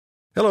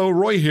Hello,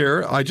 Roy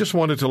here. I just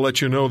wanted to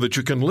let you know that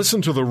you can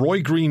listen to The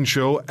Roy Green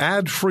Show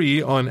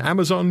ad-free on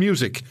Amazon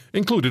Music,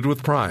 included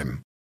with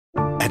Prime.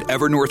 At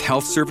Evernorth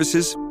Health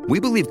Services,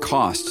 we believe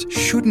costs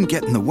shouldn't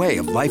get in the way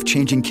of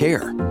life-changing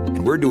care,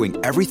 and we're doing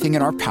everything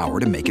in our power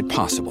to make it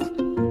possible.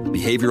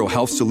 Behavioral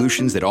health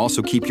solutions that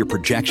also keep your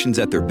projections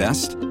at their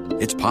best?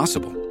 It's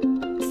possible.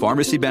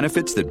 Pharmacy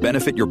benefits that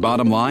benefit your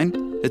bottom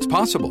line? It's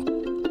possible.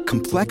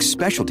 Complex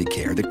specialty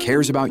care that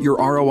cares about your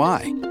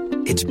ROI?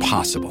 It's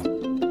possible.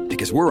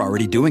 Because we're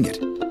already doing it,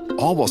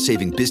 all while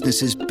saving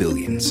businesses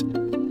billions.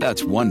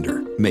 That's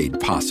Wonder made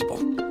possible.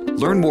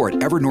 Learn more at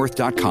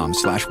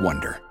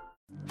evernorth.com/wonder.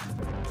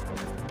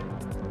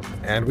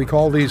 And we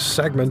call these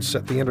segments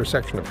At the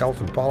Intersection of Health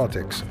and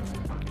Politics.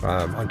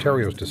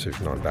 Ontario's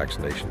decision on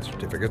vaccination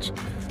certificates.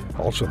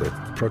 Also the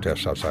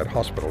protests outside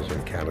hospitals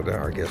in Canada.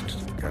 Our guests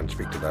can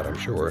speak to that, I'm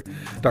sure.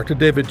 Dr.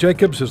 David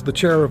Jacobs is the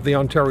chair of the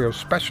Ontario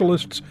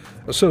Specialists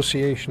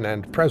Association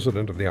and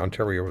president of the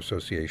Ontario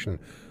Association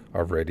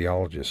of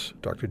Radiologists.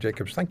 Dr.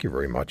 Jacobs, thank you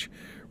very much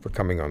for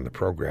coming on the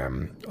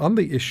program. On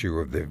the issue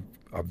of the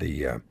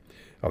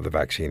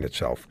vaccine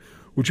itself,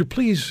 would you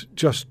please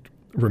just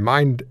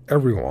remind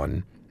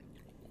everyone,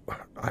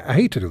 I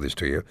hate to do this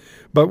to you,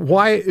 but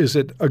why is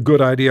it a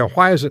good idea?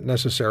 Why is it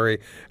necessary?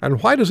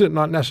 And why does it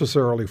not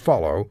necessarily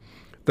follow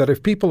that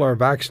if people are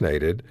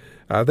vaccinated,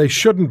 they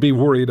shouldn't be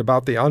worried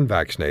about the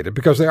unvaccinated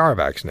because they are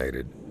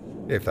vaccinated,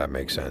 if that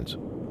makes sense?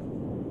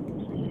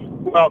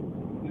 Well,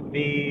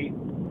 the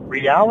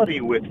reality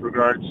with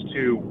regards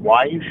to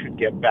why you should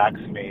get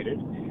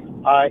vaccinated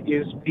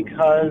is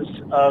because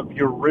of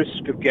your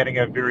risk of getting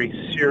a very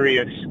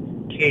serious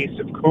case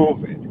of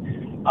COVID.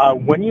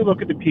 When you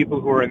look at the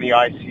people who are in the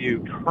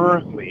ICU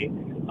currently,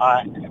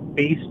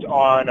 based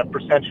on a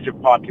percentage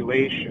of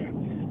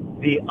population,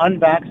 the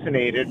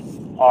unvaccinated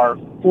are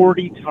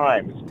 40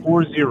 times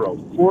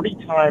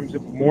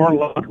more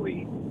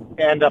likely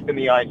to end up in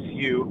the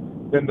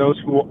ICU than those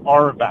who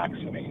are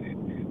vaccinated.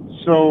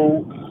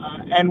 So,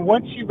 and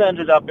once you've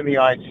ended up in the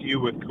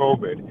ICU with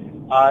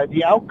COVID,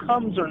 the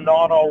outcomes are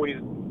not always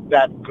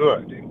that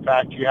good. In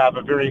fact, you have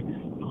a very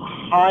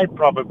high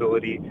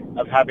probability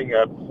of having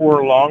a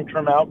poor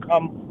long-term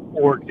outcome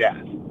or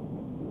death.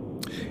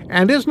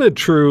 And isn't it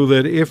true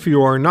that if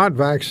you are not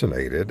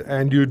vaccinated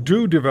and you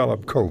do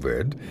develop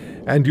COVID,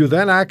 and you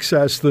then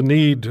access the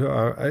need,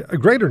 a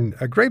greater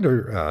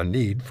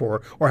need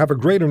for, or have a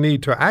greater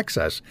need to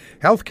access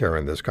healthcare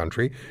in this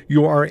country,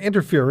 you are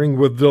interfering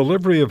with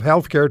delivery of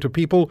healthcare to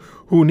people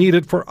who need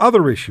it for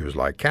other issues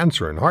like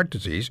cancer and heart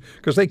disease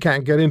because they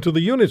can't get into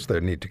the units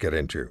they need to get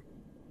into?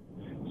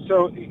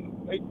 So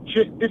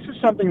this is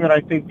something that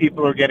I think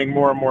people are getting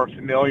more and more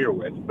familiar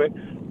with, but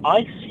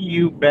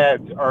ICU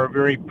beds are a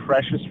very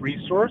precious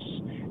resource,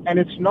 and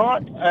it's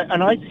not,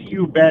 an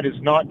ICU bed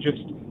is not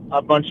just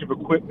a bunch of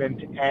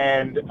equipment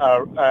and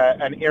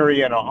an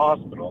area in a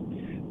hospital.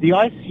 The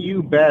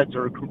ICU beds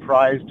are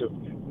comprised of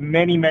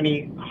many,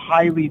 many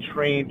highly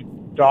trained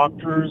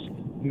doctors,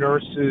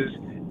 nurses,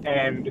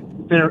 and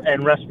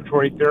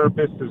respiratory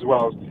therapists, as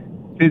well as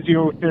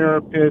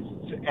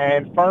physiotherapists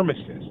and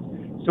pharmacists.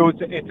 So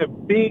it's a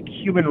big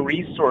human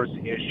resource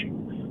issue.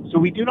 So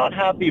we do not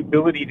have the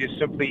ability to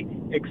simply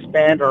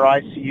expand our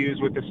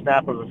ICUs with the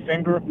snap of a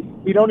finger.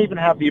 We don't even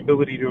have the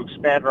ability to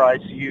expand our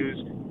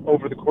ICUs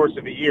over the course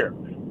of a year.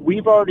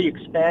 We've already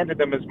expanded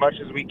them as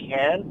much as we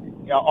can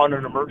on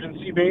an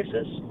emergency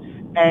basis.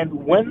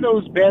 And when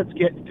those beds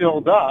get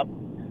filled up,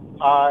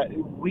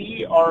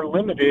 we are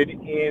limited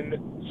in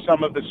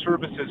some of the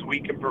services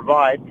we can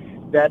provide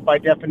that by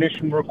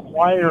definition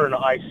require an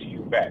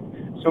ICU bed.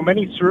 So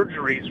many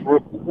surgeries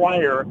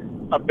require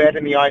a bed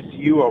in the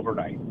ICU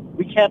overnight.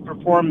 We can't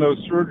perform those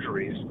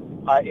surgeries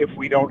if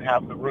we don't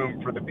have the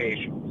room for the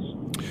patients.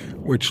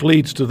 Which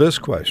leads to this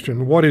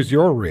question. What is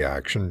your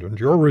reaction and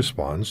your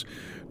response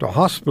to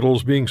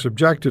hospitals being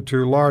subjected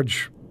to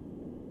large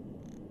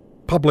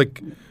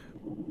public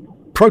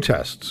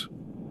protests?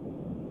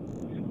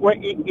 Well,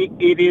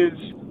 it is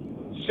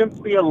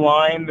simply a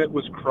line that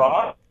was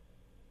crossed,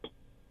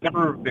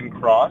 never been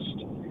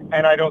crossed,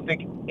 and I don't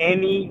think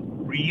any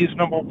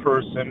reasonable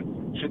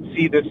person should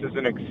see this as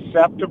an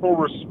acceptable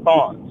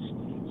response.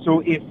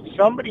 So if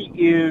somebody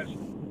is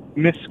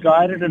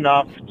misguided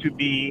enough to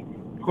be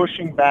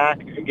pushing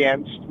back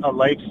against a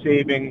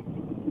life-saving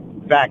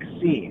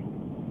vaccine,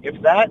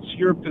 if that's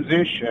your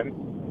position,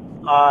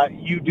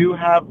 you do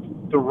have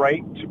the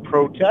right to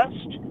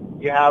protest.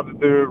 You have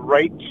the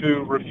right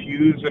to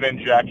refuse an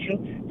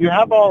injection. You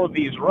have all of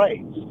these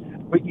rights,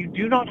 but you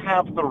do not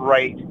have the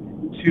right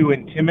to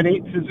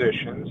intimidate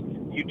physicians.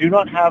 You do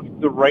not have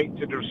the right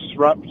to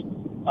disrupt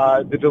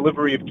the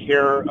delivery of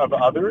care of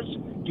others.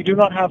 You do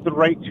not have the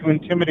right to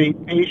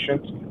intimidate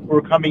patients who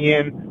are coming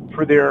in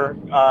for their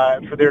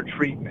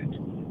treatment.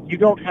 You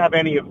don't have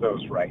any of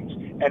those rights.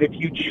 And if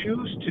you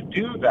choose to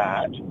do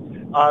that,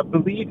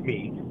 believe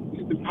me,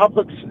 the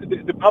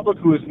public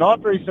who is not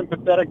very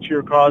sympathetic to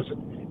your cause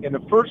in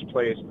the first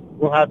place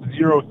will have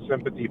zero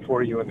sympathy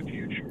for you in the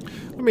future.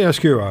 Let me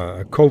ask you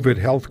a COVID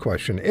health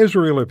question.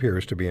 Israel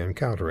appears to be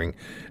encountering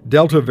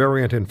Delta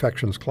variant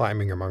infections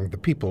climbing among the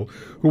people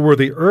who were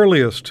the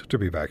earliest to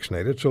be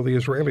vaccinated, so the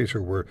Israelis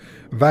who were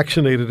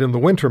vaccinated in the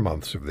winter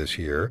months of this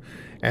year,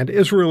 and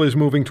Israel is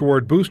moving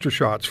toward booster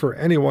shots for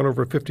anyone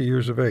over 50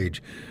 years of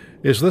age.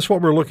 Is this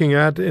what we're looking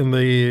at in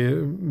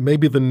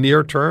maybe the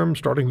near term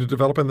starting to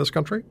develop in this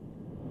country?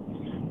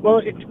 Well,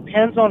 it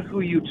depends on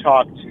who you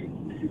talk to.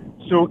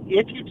 So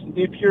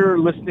if you're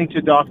listening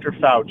to Dr.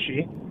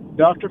 Fauci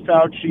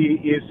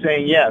is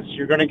saying, yes,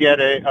 you're going to get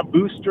a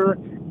booster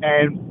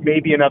and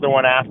maybe another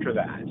one after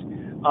that.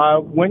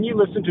 When you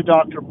listen to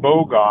Dr.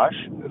 Bogosh,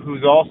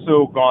 who's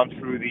also gone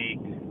through the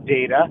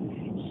data,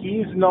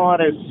 he's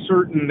not as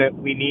certain that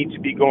we need to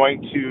be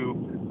going to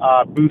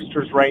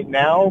boosters right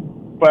now,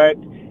 but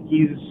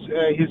his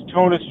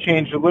tone has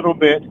changed a little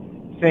bit,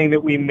 saying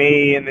that we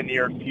may in the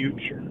near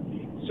future.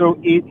 So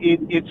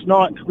it's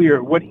not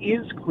clear. What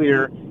is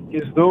clear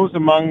is those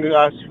among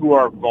us who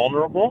are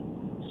vulnerable,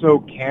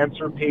 so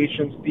cancer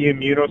patients, the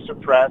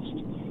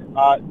immunosuppressed,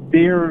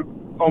 they're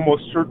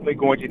almost certainly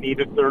going to need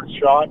a third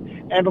shot,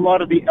 and a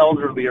lot of the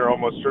elderly are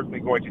almost certainly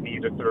going to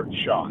need a third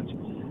shot.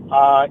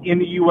 In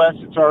the U.S.,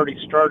 it's already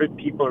started.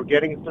 People are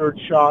getting third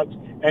shots,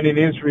 and in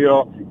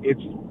Israel,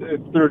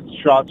 third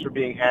shots are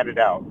being handed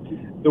out.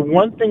 The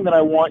one thing that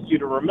I want you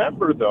to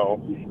remember,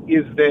 though,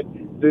 is that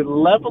the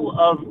level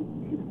of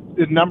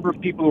the number of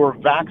people who are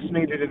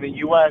vaccinated in the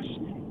U.S.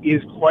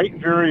 is quite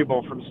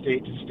variable from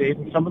state to state,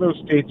 and some of those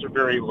states are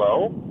very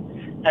low.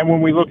 And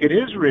when we look at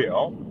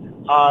Israel,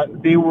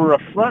 they were a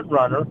front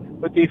runner,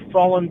 but they've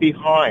fallen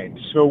behind.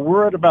 So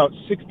we're at about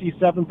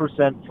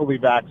 67% fully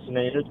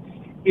vaccinated.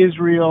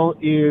 Israel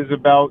is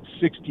about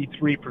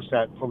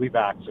 63% fully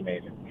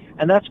vaccinated.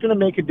 And that's going to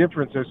make a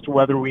difference as to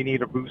whether we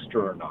need a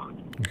booster or not.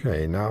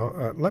 Okay,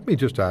 now let me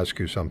just ask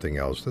you something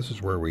else. This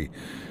is where we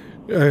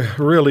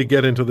really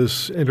get into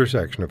this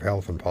intersection of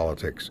health and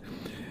politics.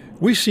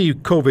 We see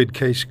COVID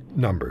case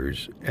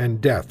numbers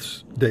and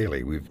deaths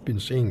daily. We've been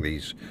seeing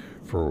these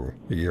for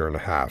a year and a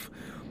half.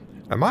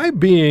 Am I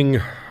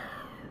being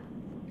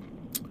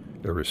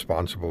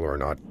irresponsible or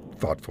not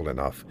thoughtful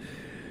enough?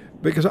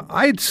 Because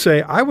I'd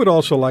say I would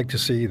also like to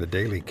see the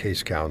daily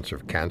case counts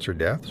of cancer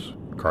deaths,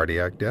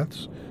 cardiac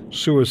deaths,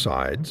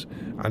 suicides,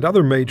 and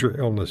other major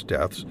illness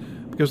deaths,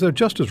 because they're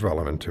just as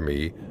relevant to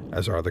me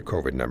as are the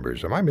COVID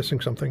numbers. Am I missing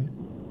something?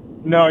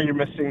 No, you're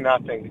missing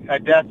nothing. A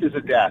death is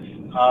a death,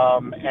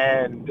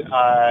 and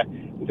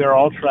they're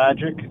all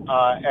tragic,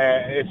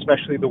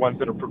 especially the ones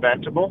that are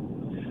preventable.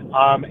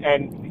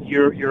 And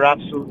you're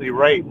absolutely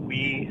right.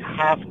 We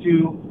have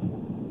to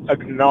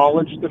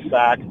acknowledge the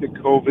fact that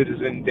COVID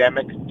is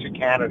endemic to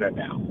Canada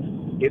now.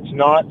 It's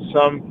not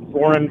some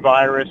foreign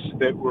virus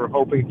that we're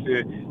hoping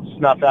to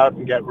snuff out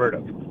and get rid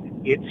of.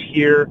 It's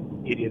here.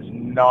 It is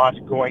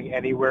not going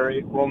anywhere.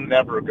 It will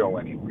never go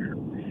anywhere.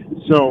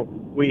 So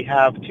we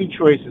have two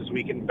choices.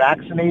 We can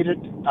vaccinate it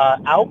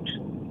out,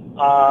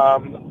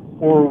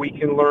 or we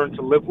can learn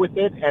to live with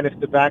it. And if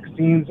the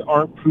vaccines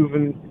aren't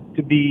proven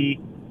to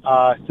be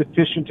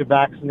sufficient to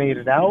vaccinate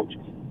it out,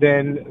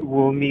 then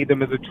we'll need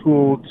them as a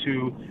tool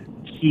to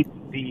keep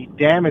the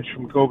damage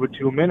from COVID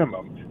to a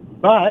minimum.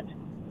 But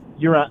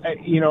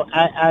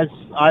as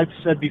I've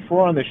said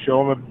before on the show,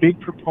 I'm a big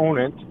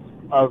proponent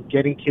of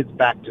getting kids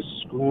back to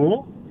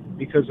school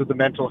because of the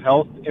mental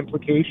health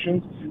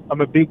implications.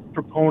 I'm a big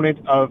proponent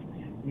of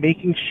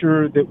making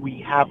sure that we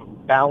have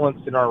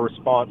balance in our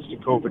response to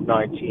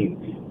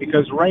COVID-19.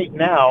 Because right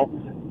now,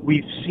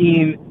 we've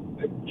seen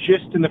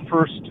just in the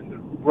first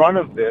run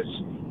of this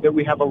that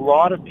we have a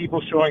lot of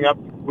people showing up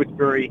with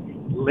very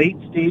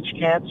late-stage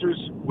cancers,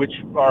 which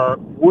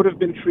would have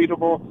been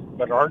treatable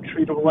but aren't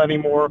treatable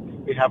anymore.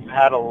 We have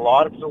had a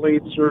lot of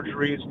delayed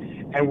surgeries,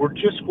 and we're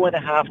just going to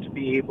have to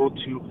be able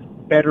to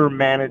better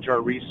manage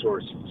our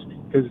resources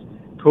because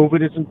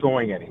COVID isn't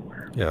going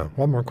anywhere. Yeah,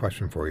 one more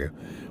question for you.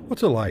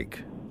 What's it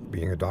like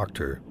being a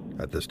doctor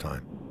at this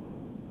time?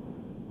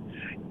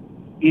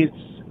 It's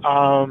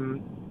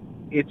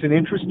an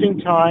interesting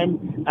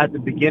time. At the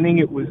beginning,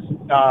 it was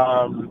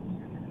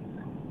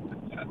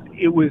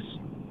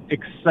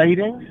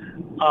exciting.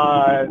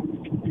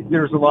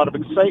 There's a lot of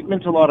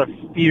excitement, a lot of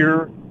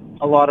fear,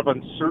 a lot of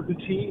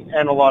uncertainty,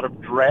 and a lot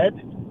of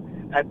dread.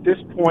 At this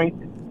point,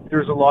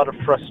 there's a lot of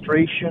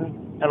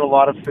frustration and a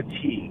lot of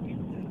fatigue.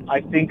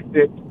 I think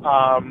that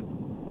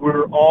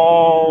we've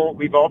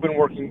all been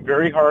working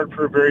very hard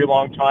for a very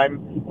long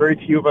time. Very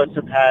few of us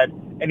have had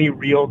any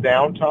real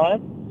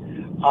downtime.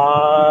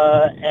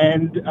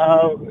 And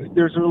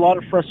there's a lot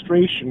of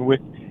frustration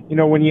with,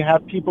 when you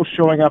have people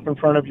showing up in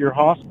front of your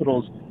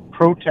hospitals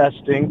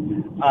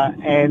protesting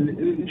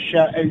and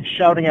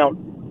shouting out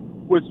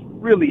what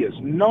really is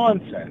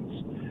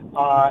nonsense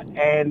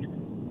and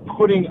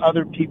putting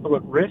other people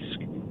at risk.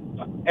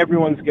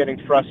 Everyone's getting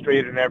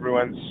frustrated and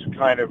everyone's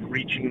kind of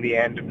reaching the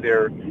end of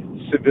their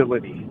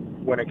civility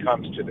when it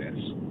comes to this.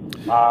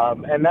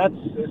 And that's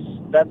a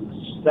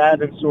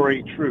sad and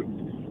sorry truth.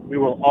 We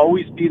will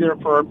always be there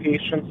for our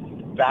patients,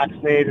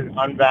 vaccinated,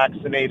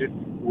 unvaccinated.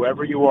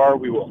 whoever you are.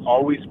 We will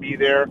always be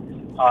there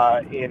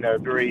in a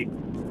very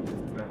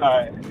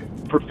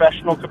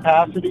professional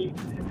capacity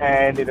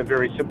and in a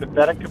very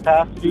sympathetic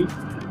capacity.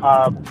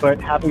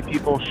 But having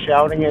people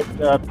shouting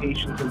at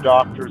patients and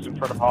doctors in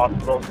front of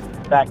hospitals,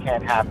 that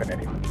can't happen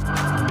anymore.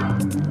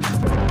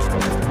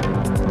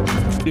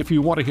 If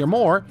you want to hear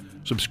more,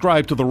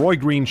 subscribe to The Roy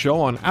Green Show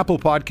on Apple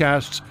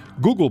Podcasts,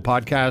 Google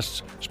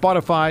Podcasts,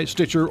 Spotify,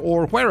 Stitcher,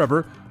 or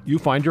wherever you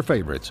find your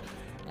favorites.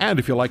 And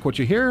if you like what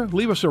you hear,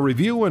 leave us a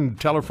review and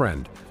tell a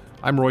friend.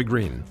 I'm Roy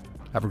Green.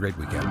 Have a great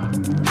weekend.